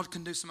 God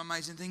can do some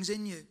amazing things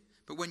in you.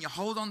 But when you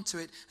hold on to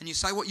it and you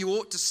say what you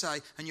ought to say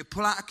and you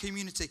pull out a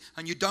community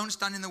and you don't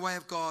stand in the way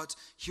of God,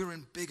 you're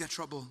in bigger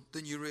trouble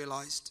than you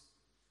realized.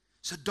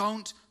 So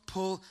don't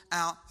pull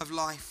out of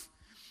life.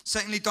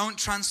 Secondly, don't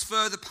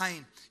transfer the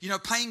pain.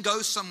 Pain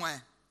goes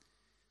somewhere.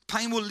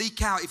 Pain will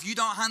leak out. If you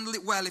don't handle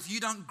it well, if you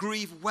don't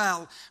grieve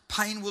well,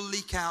 pain will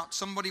leak out.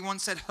 Somebody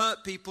once said,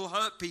 hurt people.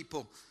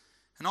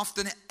 And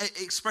often it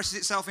expresses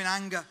itself in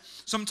anger.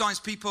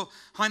 Sometimes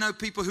I know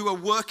people who are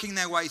working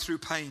their way through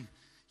pain.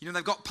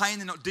 They've got pain,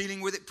 they're not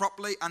dealing with it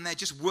properly, and they're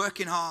just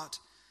working hard.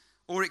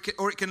 Or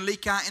it can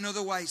leak out in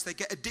other ways. They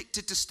get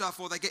addicted to stuff,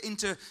 or they get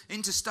into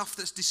stuff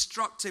that's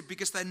destructive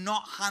because they're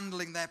not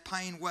handling their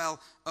pain well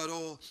at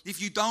all.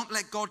 If you don't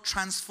let God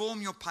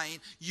transform your pain,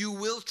 you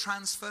will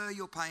transfer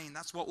your pain.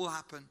 That's what will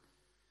happen.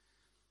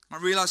 I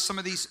realize some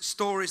of these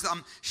stories that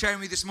I'm sharing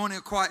with you this morning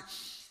are quite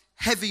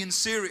heavy and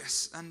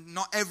serious, and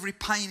not every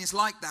pain is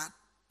like that,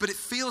 but it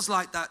feels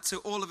like that to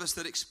all of us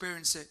that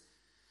experience it.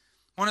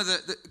 One of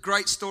the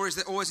great stories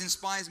that always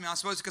inspires me, I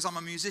suppose because I'm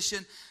a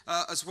musician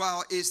as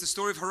well, is the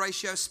story of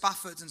Horatio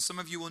Spafford, and some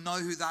of you will know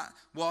who that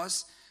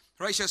was.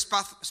 Horatio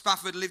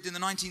Spafford lived in the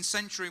 19th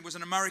century, was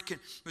an American,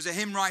 was a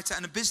hymn writer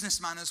and a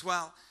businessman as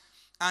well.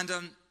 And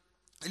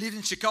he lived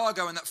in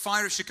Chicago, and that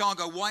fire of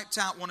Chicago wiped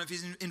out one of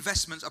his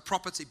investments, a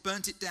property,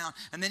 burnt it down,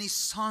 and then his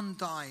son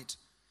died.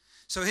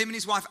 So him and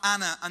his wife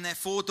Anna and their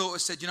 4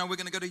 daughters said, we're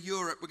going to go to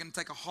Europe. We're going to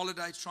take a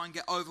holiday to try and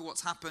get over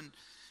what's happened.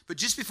 But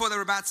just before they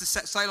were about to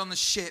set sail on the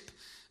ship,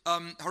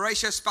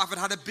 Horatio Spafford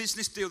had a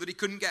business deal that he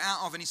couldn't get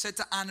out of. And he said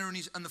to Anna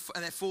and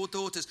their 4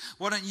 daughters,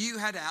 why don't you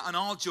head out and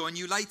I'll join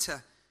you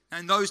later. Now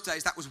in those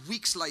days, that was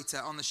weeks later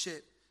on the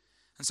ship.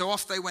 And so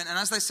off they went. And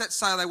as they set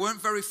sail, they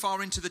weren't very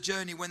far into the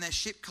journey when their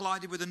ship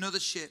collided with another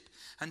ship.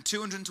 And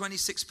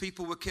 226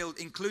 people were killed,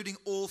 including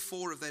all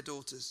 4 of their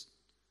daughters.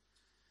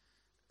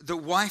 The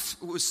wife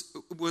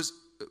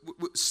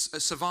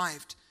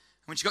survived.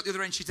 And when she got to the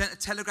other end, she sent a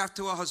telegraph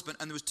to her husband,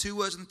 and there was 2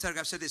 words on the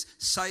telegraph. Said this: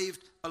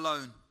 saved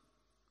alone.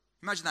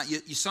 Imagine that.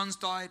 Your son's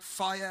died,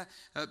 fire,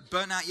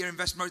 burnt out your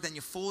investment, then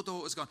your 4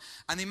 daughters gone.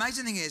 And the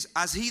amazing thing is,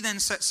 as he then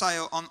set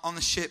sail on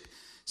the ship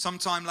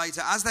sometime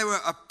later, as they were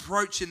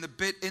approaching the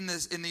bit in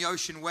the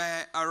ocean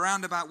where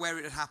around about where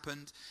it had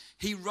happened,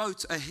 he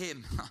wrote a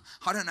hymn.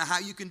 I don't know how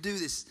you can do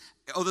this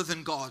other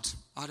than God.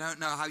 I don't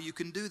know how you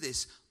can do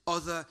this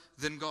other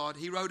than God.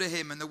 He wrote a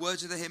hymn, and the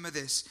words of the hymn are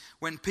this: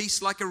 when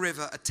peace like a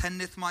river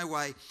attendeth my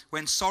way,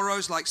 when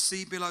sorrows like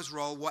sea billows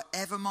roll,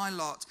 whatever my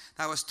lot,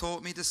 thou hast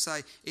taught me to say,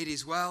 it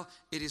is well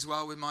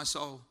with my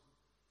soul.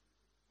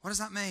 What does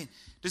that mean?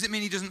 Does it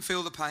mean he doesn't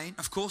feel the pain?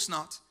 Of course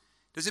not.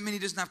 Does it mean he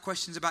doesn't have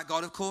questions about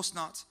God? Of course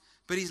not.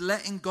 But he's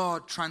letting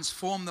God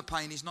transform the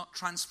pain. He's not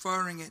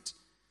transferring it.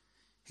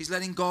 He's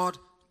letting God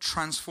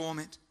transform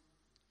it.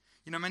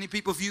 Many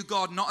people view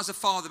God not as a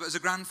father, but as a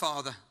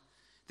grandfather.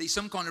 He's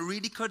some kind of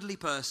really cuddly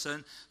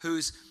person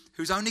who's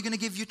only going to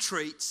give you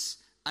treats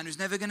and who's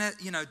never going to,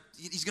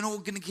 he's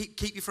going to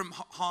keep you from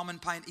harm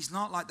and pain. He's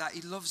not like that.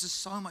 He loves us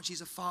so much. He's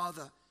a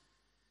father.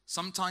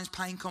 Sometimes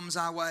pain comes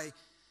our way.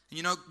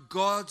 And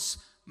God's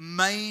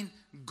main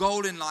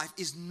goal in life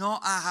is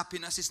not our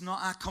happiness. It's not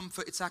our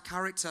comfort. It's our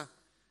character.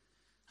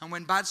 And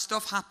when bad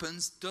stuff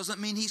happens, doesn't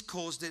mean he's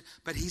caused it,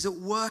 but he's at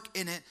work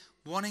in it,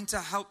 wanting to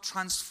help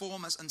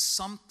transform us, and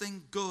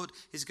something good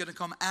is going to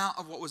come out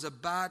of what was a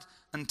bad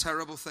and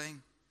terrible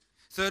thing.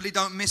 Thirdly,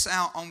 don't miss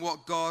out on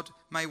what God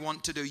may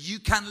want to do. You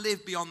can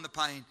live beyond the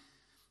pain.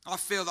 I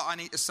feel that I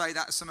need to say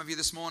that to some of you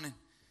this morning.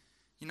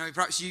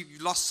 Perhaps you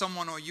lost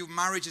someone, or your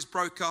marriage has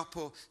broke up,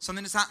 or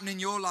something that's happened in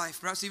your life,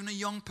 perhaps even a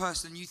young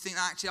person, you think,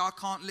 actually, I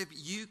can't live.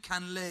 You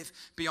can live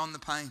beyond the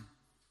pain.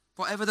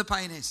 Whatever the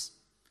pain is,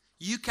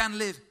 you can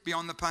live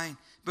beyond the pain.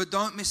 But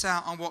don't miss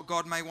out on what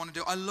God may want to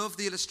do. I love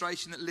the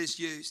illustration that Liz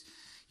used.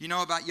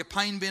 About your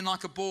pain being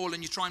like a ball,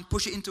 and you try and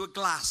push it into a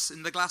glass,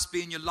 and the glass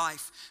being your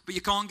life. But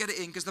you can't get it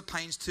in because the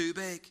pain's too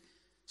big.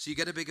 So you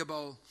get a bigger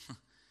bowl.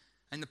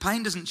 And the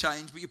pain doesn't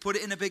change, but you put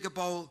it in a bigger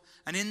bowl.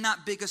 And in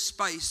that bigger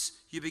space,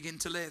 you begin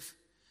to live.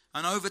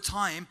 And over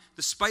time,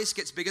 the space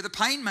gets bigger. The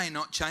pain may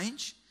not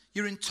change.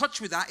 You're in touch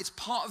with that. It's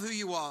part of who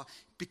you are.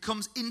 It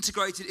becomes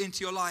integrated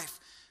into your life.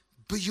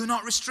 But you're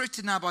not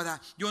restricted now by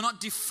that. You're not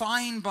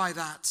defined by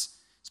that.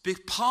 It's a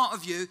big part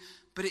of you,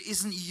 but it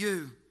isn't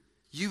you.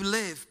 You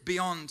live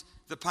beyond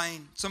the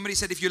pain. Somebody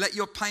said, if you let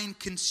your pain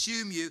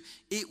consume you,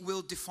 it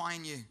will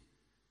define you.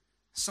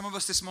 Some of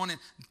us this morning,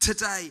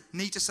 today,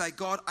 need to say,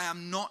 God, I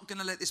am not going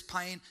to let this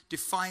pain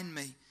define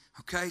me.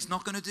 Okay, it's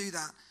not going to do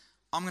that.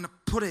 I'm going to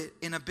put it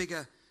in a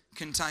bigger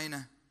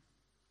container.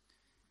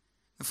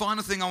 The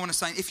final thing I want to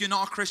say, if you're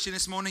not a Christian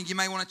this morning, you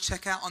may want to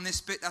check out on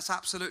this bit. That's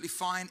absolutely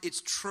fine.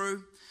 It's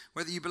true,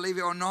 whether you believe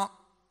it or not,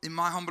 in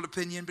my humble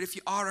opinion. But if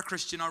you are a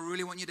Christian, I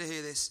really want you to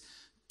hear this.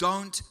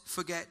 Don't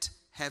forget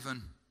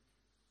heaven.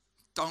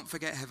 Don't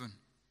forget heaven.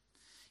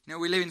 You know,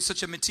 we live in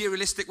such a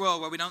materialistic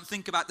world where we don't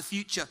think about the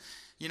future.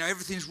 You know,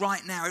 everything's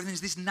right now.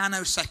 Everything's this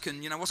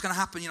nanosecond. You know, what's going to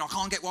happen? You know, I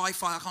can't get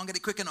Wi-Fi. I can't get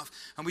it quick enough.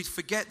 And we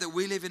forget that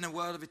we live in a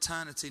world of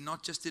eternity,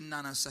 not just in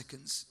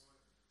nanoseconds.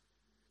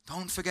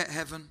 Don't forget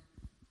heaven.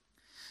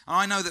 And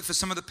I know that for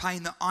some of the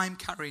pain that I'm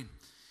carrying,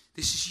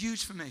 this is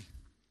huge for me.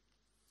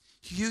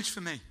 Huge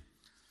for me.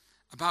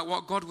 About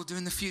what God will do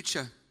in the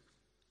future.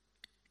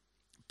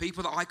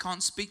 People that I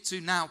can't speak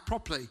to now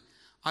properly,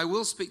 I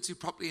will speak to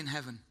properly in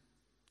heaven.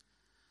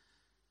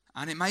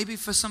 And it may be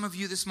for some of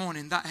you this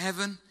morning that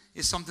heaven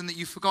is something that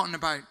you've forgotten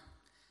about.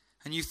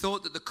 And you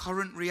thought that the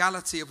current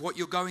reality of what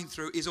you're going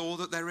through is all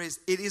that there is.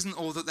 It isn't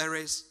all that there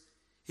is.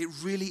 It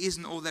really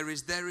isn't all there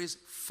is. There is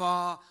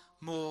far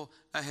more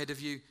ahead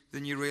of you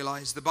than you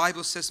realize. The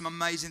Bible says some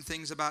amazing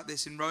things about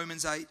this. In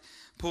Romans 8,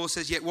 Paul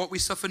says, yet what we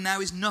suffer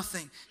now is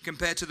nothing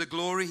compared to the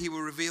glory he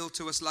will reveal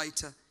to us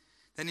later.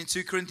 Then in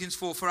 2 Corinthians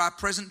 4, for our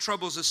present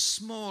troubles are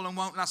small and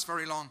won't last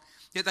very long.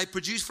 Yet they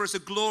produce for us a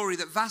glory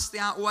that vastly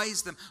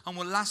outweighs them and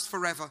will last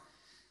forever.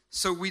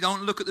 So we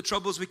don't look at the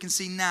troubles we can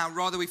see now.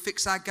 Rather, we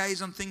fix our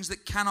gaze on things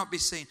that cannot be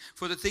seen.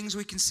 For the things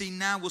we can see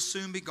now will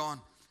soon be gone.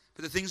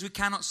 But the things we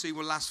cannot see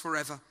will last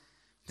forever.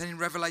 Then in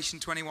Revelation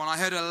 21, I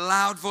heard a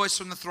loud voice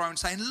from the throne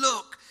saying,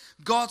 look,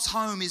 God's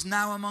home is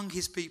now among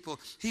his people.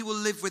 He will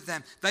live with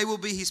them. They will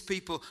be his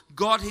people.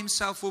 God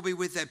himself will be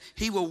with them.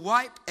 He will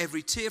wipe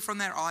every tear from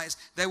their eyes.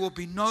 There will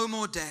be no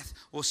more death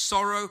or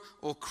sorrow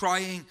or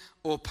crying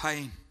or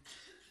pain.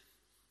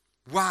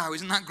 Wow,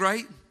 isn't that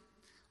great?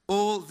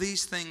 All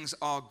these things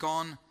are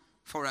gone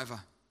forever.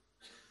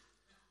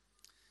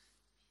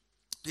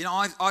 You know,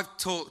 I've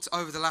talked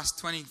over the last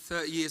 20,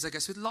 30 years, I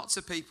guess, with lots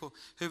of people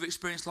who've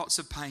experienced lots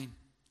of pain.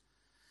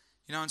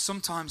 You know, and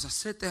sometimes I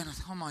sit there and I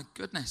think, oh my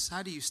goodness,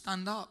 how do you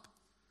stand up?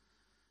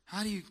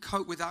 How do you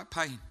cope with that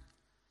pain?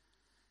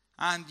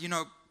 And, you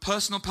know,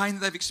 personal pain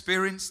that they've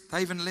experienced,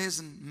 Dave and Liz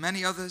and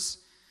many others.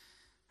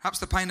 Perhaps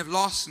the pain of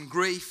loss and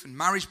grief and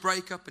marriage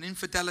breakup and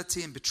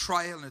infidelity and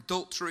betrayal and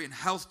adultery and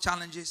health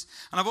challenges.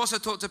 And I've also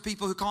talked to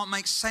people who can't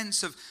make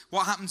sense of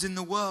what happens in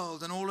the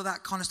world and all of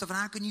that kind of stuff. And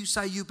how can you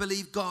say you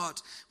believe God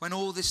when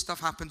all this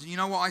stuff happens? And you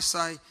know what I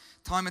say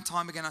time and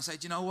time again? I say,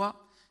 do you know what?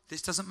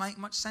 This doesn't make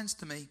much sense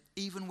to me,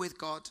 even with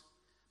God.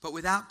 But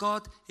without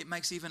God, it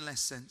makes even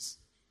less sense.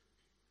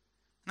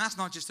 And that's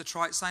not just a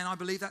trite saying. I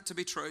believe that to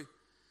be true.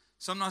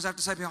 Sometimes I have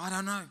to say to people, I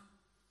don't know.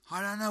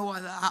 I don't know why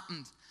that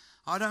happened.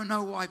 I don't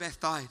know why Beth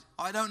died.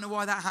 I don't know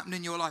why that happened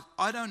in your life.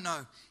 I don't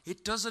know.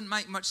 It doesn't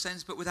make much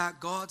sense, but without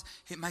God,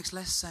 it makes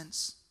less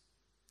sense.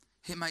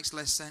 It makes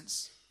less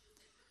sense.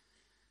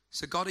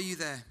 So God, are you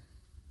there?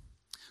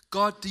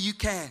 God, do you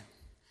care?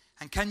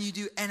 And can you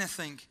do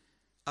anything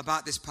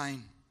about this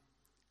pain?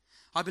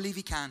 I believe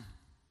he can.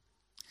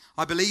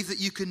 I believe that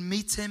you can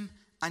meet him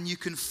and you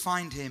can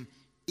find him,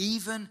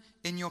 even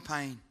in your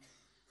pain,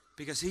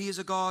 because he is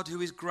a God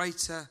who is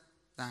greater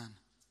than.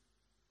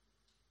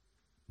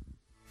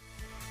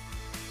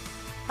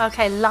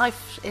 Okay,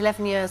 life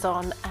 11 years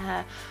on.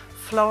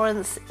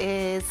 Florence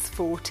is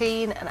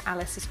 14 and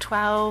Alice is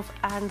 12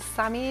 and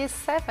Sammy is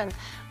 7.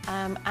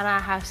 And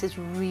our house is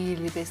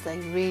really busy,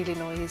 really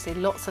noisy,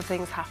 lots of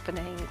things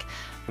happening.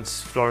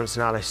 Florence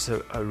and Alice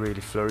are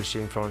really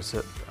flourishing. Florence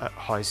at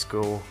high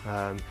school.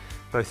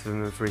 Both of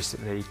them have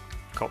recently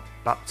got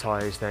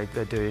baptised. They're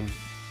doing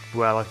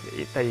well.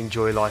 They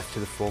enjoy life to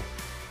the full.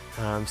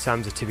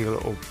 Sam's a typical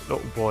little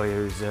boy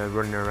who's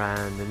running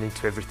around and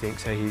into everything,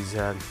 so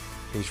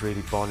he's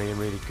really bonny and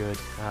really good.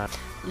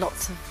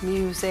 Lots of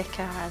music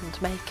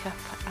and makeup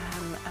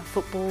and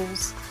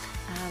footballs,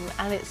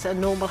 and it's a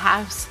normal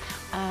house.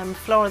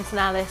 Florence and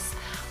Alice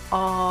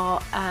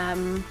are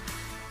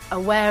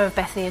aware of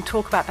Bethany and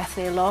talk about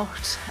Bethany a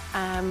lot.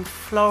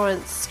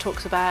 Florence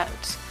talks about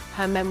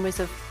her memories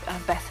of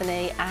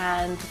Bethany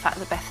and the fact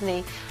that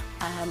Bethany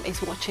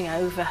is watching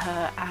over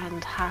her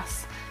and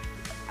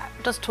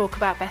does talk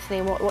about Bethany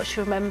and what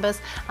she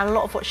remembers, and a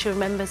lot of what she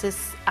remembers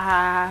is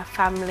our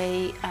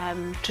family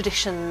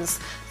traditions.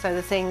 So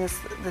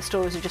the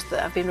stories that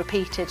have been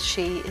repeated,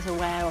 she is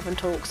aware of and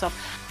talks of.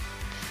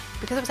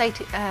 Because it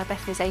was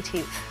Bethany's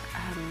 18th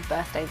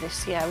birthday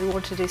this year, we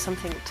wanted to do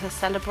something to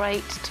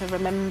celebrate, to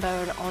remember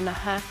and honour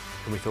her.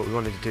 and we thought we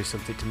wanted to do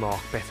something to mark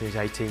Bethany's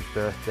 18th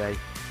birthday,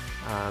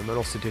 and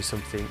also do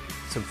something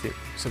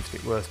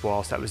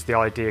worthwhile. So that was the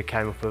idea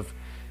came up of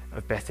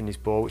Bethany's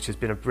Ball, which has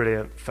been a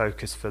brilliant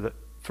focus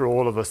for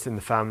all of us in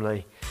the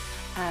family.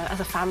 As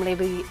a family,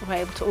 we were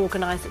able to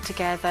organise it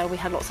together. We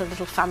had lots of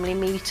little family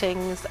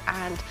meetings,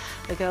 and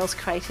the girls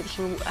created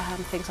little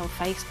things on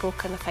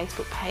Facebook and a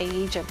Facebook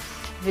page and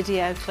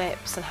video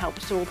clips, and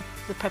helped do all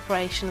the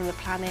preparation and the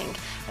planning.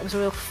 It was a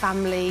real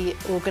family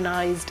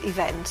organised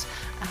event,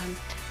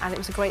 and it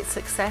was a great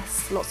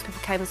success. Lots of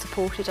people came and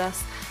supported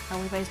us,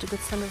 and we raised a good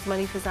sum of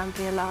money for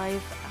Zambia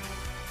Live.